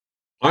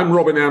I'm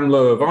Robin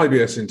Amlow of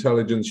IBS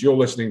Intelligence. You're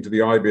listening to the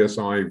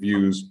IBSI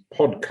Views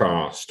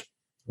podcast.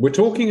 We're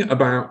talking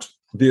about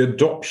the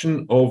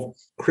adoption of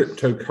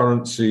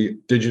cryptocurrency,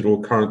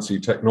 digital currency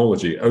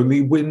technology,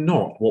 only we're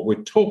not. What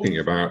we're talking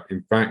about,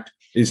 in fact,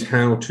 is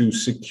how to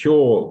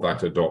secure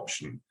that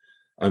adoption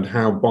and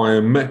how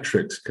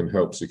biometrics can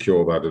help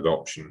secure that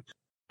adoption.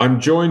 I'm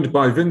joined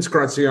by Vince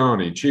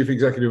Graziani, Chief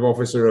Executive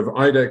Officer of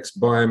IDEX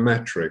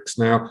Biometrics.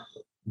 Now,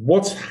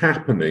 what's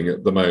happening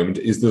at the moment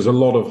is there's a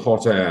lot of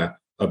hot air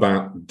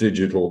about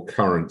digital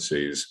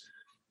currencies,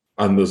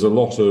 and there's a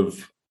lot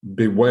of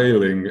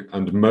bewailing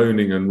and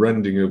moaning and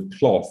rending of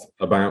cloth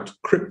about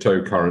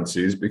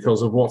cryptocurrencies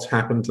because of what's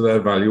happened to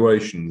their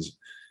valuations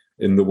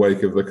in the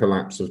wake of the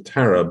collapse of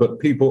Terra. But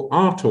people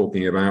are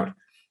talking about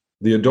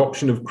the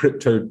adoption of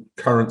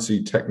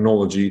cryptocurrency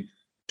technology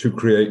to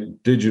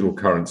create digital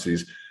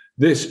currencies.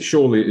 This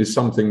surely is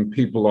something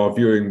people are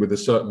viewing with a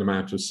certain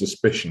amount of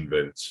suspicion,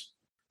 Vince.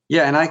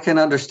 Yeah, and I can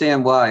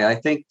understand why. I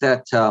think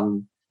that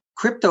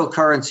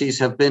cryptocurrencies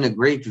have been a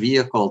great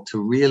vehicle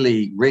to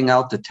really wring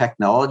out the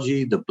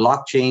technology, the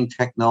blockchain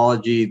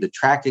technology, the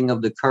tracking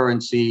of the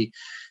currency,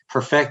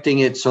 perfecting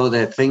it so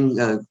that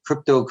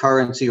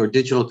cryptocurrency or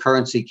digital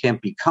currency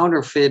can't be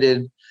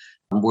counterfeited.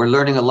 We're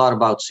learning a lot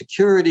about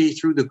security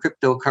through the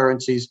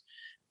cryptocurrencies.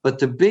 But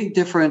the big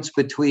difference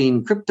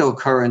between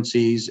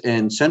cryptocurrencies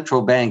and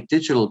central bank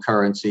digital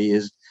currency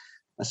is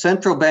a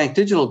central bank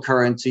digital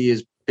currency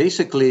is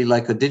basically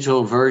like a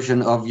digital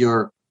version of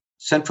your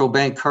central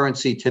bank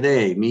currency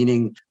today,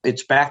 meaning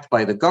it's backed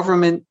by the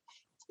government.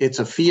 It's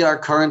a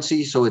fiat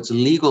currency, so it's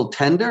legal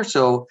tender.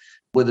 So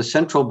with a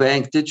central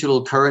bank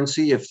digital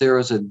currency, if there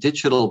is a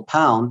digital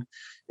pound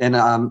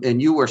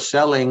and you were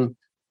selling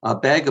a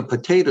bag of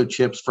potato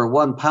chips for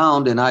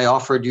 £1 and I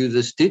offered you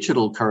this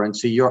digital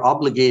currency, you're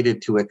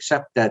obligated to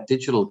accept that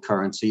digital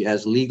currency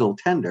as legal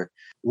tender.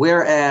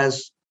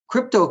 Whereas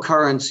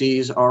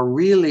cryptocurrencies are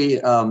really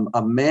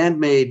a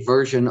man-made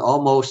version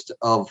almost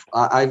of,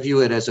 I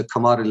view it as a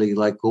commodity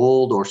like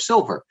gold or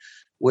silver,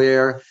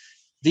 where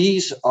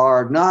these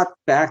are not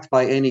backed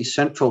by any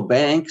central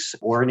banks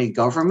or any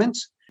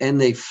governments, and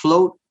they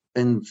float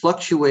and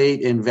fluctuate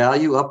in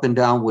value up and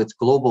down with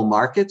global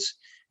markets.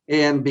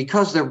 And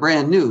because they're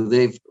brand new,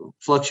 they've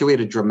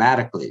fluctuated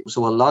dramatically.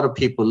 So a lot of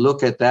people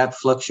look at that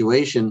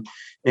fluctuation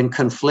and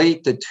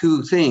conflate the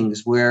two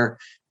things, where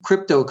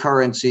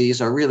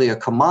cryptocurrencies are really a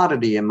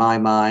commodity in my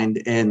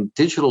mind, and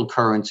digital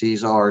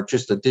currencies are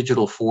just a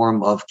digital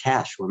form of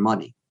cash or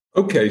money.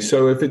 Okay,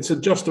 so if it's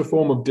just a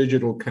form of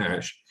digital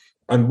cash,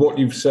 and what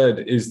you've said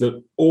is that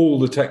all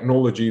the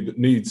technology that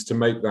needs to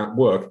make that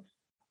work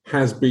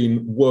has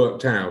been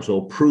worked out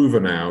or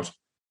proven out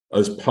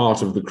as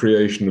part of the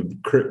creation of the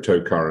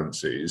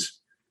cryptocurrencies,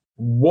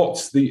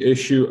 what's the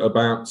issue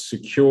about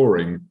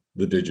securing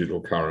the digital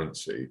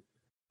currency?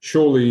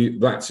 Surely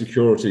that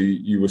security,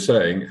 you were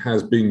saying,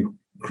 has been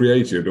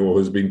created or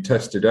has been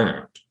tested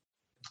out.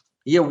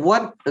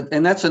 Yeah,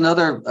 and that's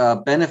another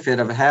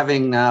benefit of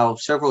having now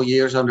several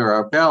years under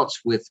our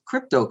belts with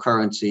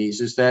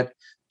cryptocurrencies, is that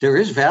there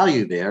is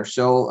value there.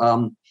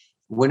 So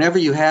whenever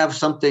you have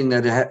something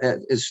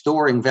that is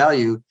storing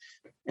value,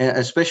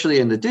 especially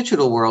in the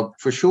digital world,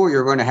 for sure,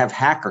 you're going to have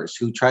hackers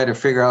who try to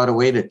figure out a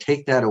way to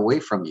take that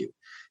away from you.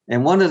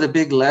 And one of the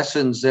big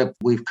lessons that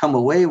we've come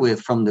away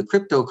with from the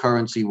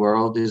cryptocurrency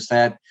world is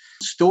that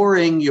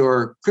storing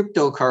your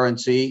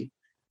cryptocurrency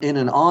in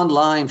an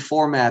online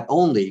format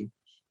only,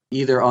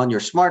 either on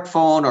your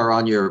smartphone or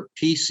on your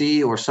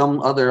PC or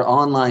some other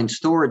online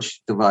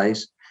storage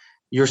device,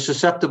 you're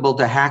susceptible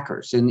to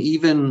hackers. And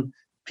even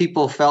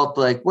people felt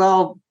like,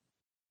 well,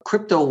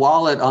 crypto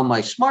wallet on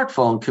my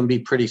smartphone can be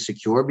pretty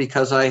secure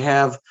because I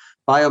have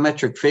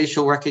biometric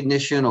facial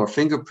recognition or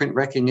fingerprint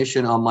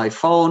recognition on my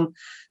phone.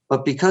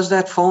 But because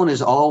that phone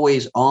is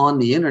always on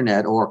the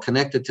internet or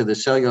connected to the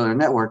cellular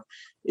network,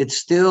 it's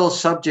still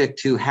subject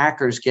to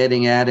hackers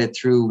getting at it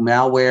through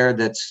malware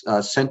that's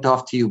sent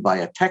off to you by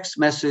a text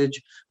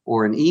message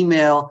or an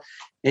email.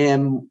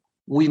 And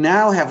we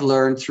now have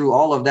learned through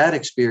all of that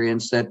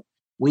experience that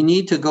we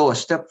need to go a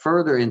step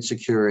further in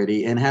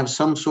security and have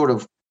some sort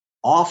of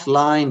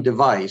offline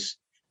device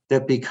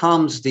that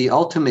becomes the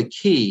ultimate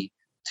key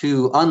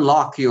to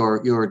unlock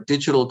your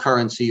digital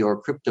currency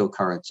or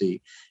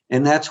cryptocurrency.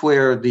 And that's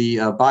where the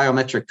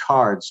biometric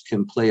cards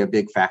can play a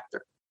big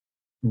factor.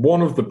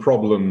 One of the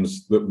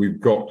problems that we've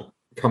got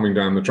coming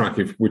down the track,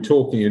 if we're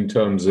talking in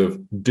terms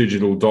of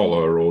digital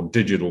dollar or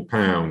digital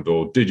pound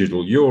or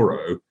digital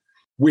euro,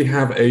 we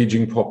have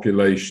aging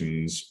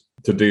populations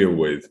to deal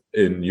with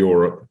in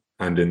Europe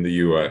and in the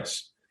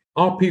US.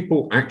 Are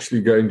people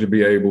actually going to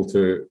be able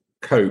to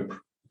cope,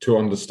 to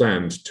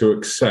understand, to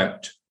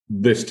accept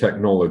this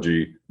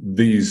technology,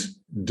 these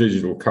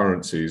digital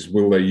currencies?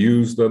 Will they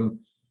use them?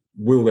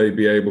 Will they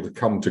be able to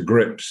come to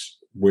grips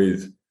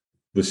with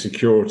the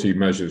security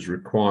measures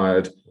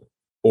required?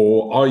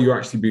 Or are you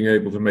actually being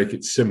able to make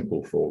it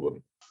simple for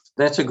them?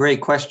 That's a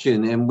great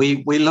question. And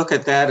we look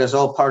at that as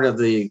all part of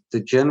the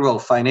general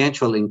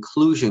financial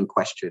inclusion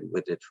question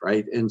with it,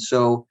 right? And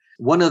so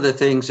one of the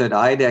things that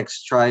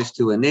IDEX tries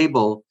to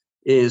enable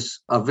is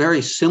a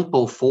very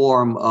simple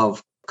form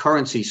of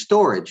currency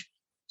storage,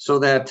 so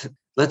that,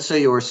 let's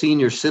say you're a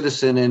senior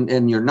citizen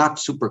and you're not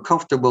super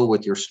comfortable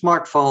with your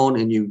smartphone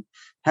and you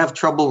have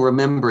trouble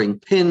remembering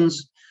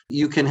PINs.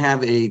 You can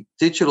have a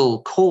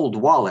digital cold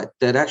wallet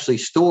that actually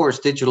stores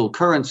digital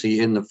currency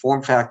in the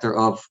form factor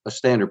of a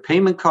standard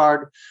payment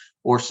card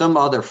or some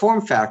other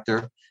form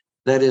factor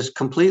that is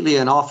completely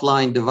an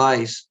offline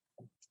device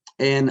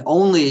and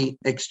only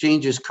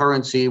exchanges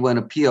currency when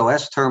a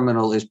POS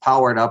terminal is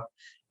powered up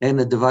and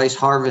the device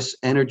harvests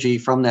energy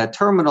from that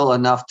terminal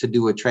enough to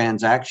do a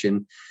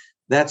transaction.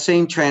 That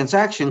same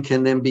transaction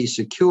can then be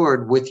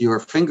secured with your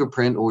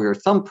fingerprint or your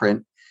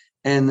thumbprint,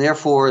 and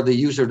therefore the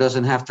user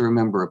doesn't have to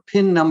remember a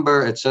PIN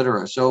number, et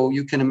cetera. So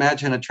you can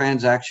imagine a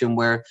transaction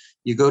where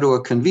you go to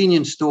a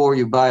convenience store,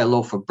 you buy a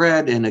loaf of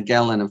bread and a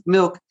gallon of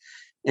milk,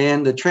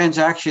 and the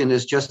transaction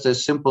is just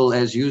as simple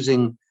as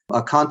using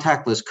a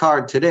contactless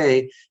card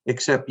today,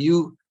 except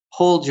you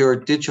hold your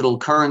digital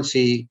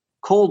currency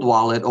cold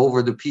wallet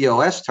over the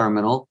POS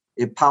terminal.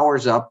 It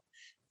powers up,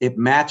 it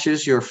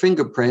matches your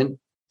fingerprint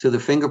to the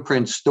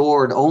fingerprint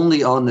stored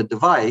only on the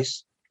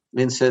device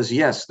and says,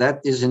 yes, that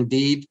is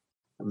indeed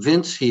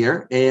Vince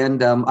here,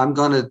 and I'm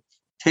going to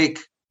take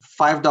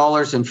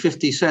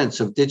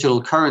 $5.50 of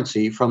digital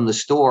currency from the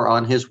store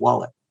on his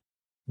wallet.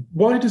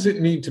 Why does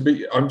it need to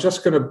be, I'm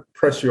just going to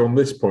press you on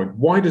this point,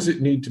 why does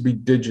it need to be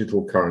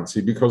digital currency?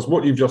 Because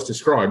what you've just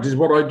described is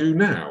what I do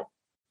now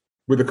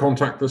with a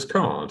contactless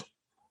card.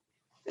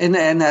 And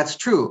that's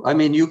true. I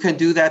mean, you can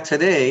do that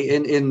today.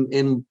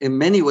 In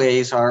many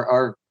ways,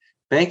 our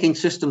banking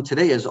system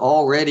today is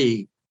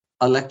already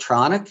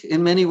electronic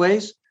in many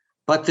ways,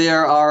 but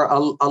there are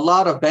a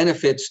lot of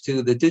benefits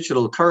to the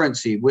digital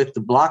currency with the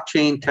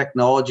blockchain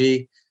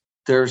technology.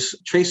 There's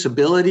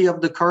traceability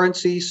of the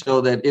currency,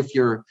 so that if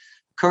your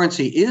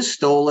currency is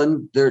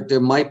stolen, there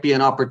might be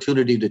an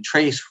opportunity to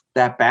trace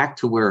that back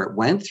to where it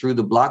went through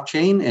the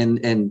blockchain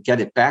and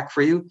get it back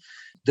for you.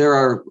 There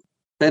are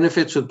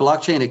benefits with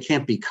blockchain. It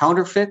can't be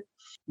counterfeit.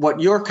 What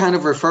you're kind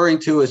of referring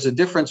to is a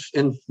difference,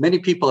 and many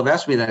people have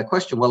asked me that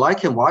question. Well, I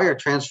can wire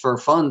transfer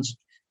funds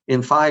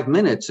in 5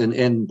 minutes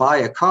and buy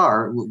a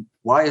car.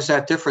 Why is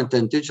that different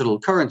than digital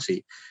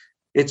currency?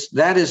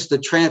 That is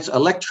the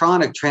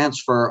electronic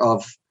transfer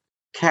of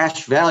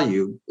cash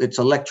value. It's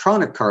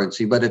electronic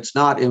currency, but it's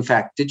not, in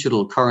fact,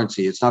 digital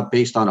currency. It's not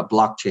based on a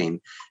blockchain.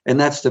 And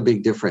that's the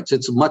big difference.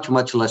 It's much,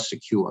 much less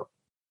secure.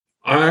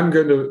 I'm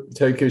going to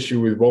take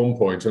issue with one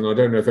point, and I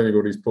don't know if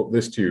anybody's put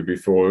this to you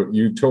before.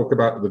 You talk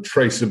about the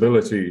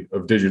traceability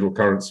of digital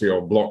currency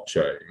on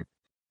blockchain,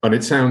 and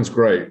it sounds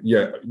great.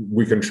 Yeah,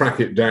 we can track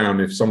it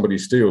down if somebody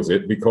steals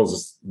it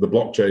because the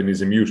blockchain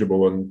is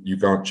immutable and you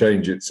can't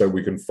change it, so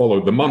we can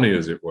follow the money,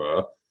 as it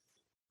were.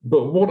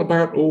 But what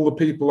about all the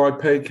people I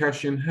pay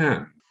cash in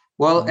hand?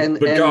 Well, the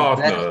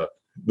gardener,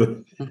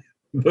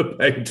 the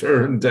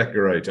painter and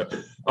decorator.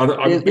 And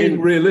I'm being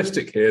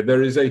realistic here.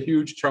 There is a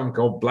huge chunk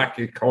of black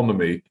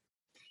economy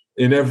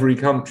in every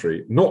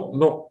country, not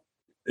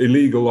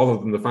illegal other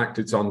than the fact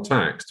it's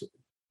untaxed.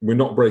 We're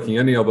not breaking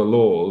any other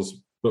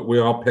laws, but we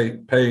are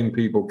paying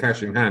people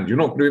cash in hand. You're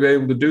not going to be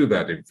able to do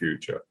that in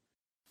future.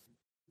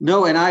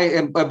 No,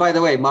 and by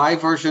the way, my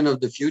version of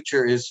the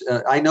future is,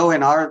 I know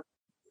in our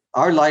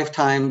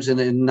lifetimes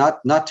and in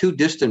not too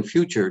distant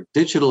future,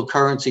 digital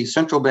currency,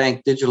 central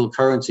bank digital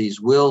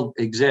currencies will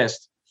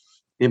exist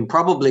and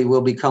probably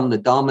will become the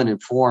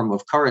dominant form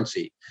of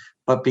currency.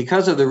 But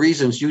because of the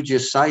reasons you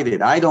just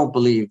cited, I don't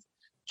believe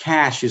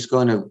cash is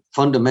going to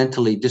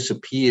fundamentally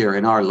disappear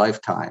in our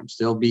lifetimes.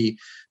 There'll be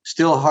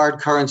still hard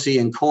currency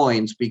and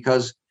coins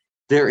because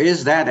there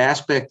is that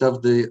aspect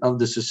of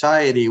the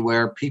society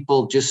where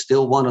people just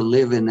still want to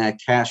live in that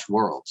cash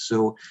world.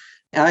 So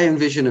I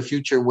envision a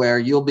future where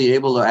you'll be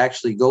able to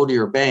actually go to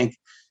your bank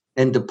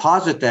and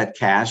deposit that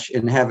cash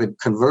and have it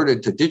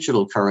converted to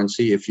digital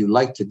currency. If you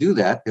like to do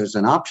that, there's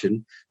an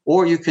option.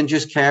 Or you can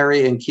just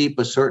carry and keep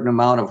a certain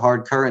amount of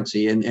hard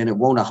currency and it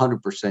won't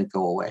 100%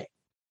 go away.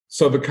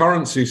 So the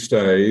currency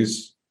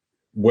stays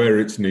where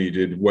it's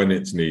needed, when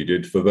it's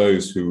needed, for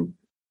those who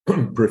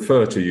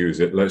prefer to use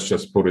it. Let's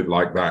just put it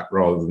like that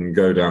rather than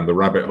go down the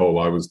rabbit hole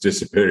I was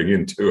disappearing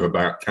into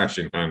about cash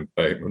in hand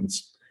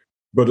payments.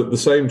 But at the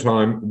same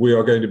time, we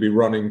are going to be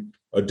running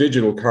a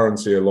digital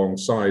currency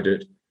alongside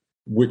it,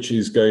 which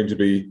is going to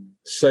be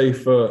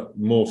safer,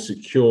 more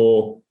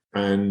secure,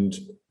 and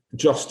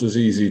just as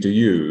easy to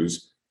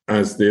use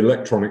as the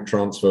electronic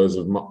transfers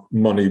of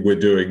money we're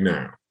doing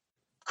now.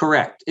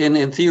 Correct.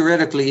 And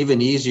theoretically,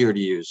 even easier to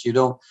use.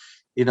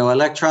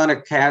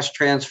 Electronic cash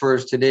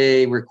transfers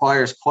today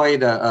requires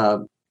quite a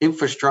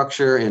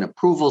infrastructure and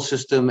approval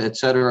system, et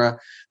cetera,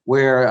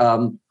 where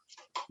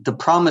the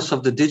promise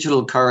of the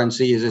digital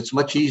currency is it's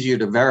much easier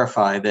to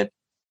verify that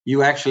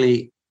you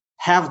actually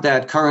have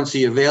that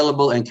currency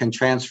available and can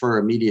transfer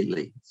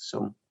immediately.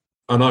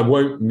 And I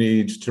won't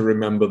need to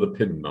remember the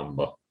PIN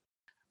number.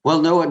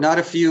 Well, no, not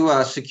if you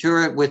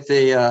secure it with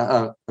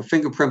a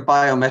fingerprint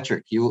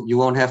biometric. You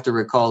won't have to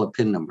recall a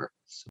PIN number.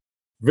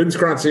 Vince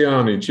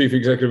Graziani, Chief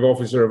Executive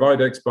Officer of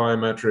IDEX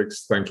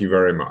Biometrics, thank you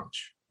very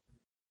much.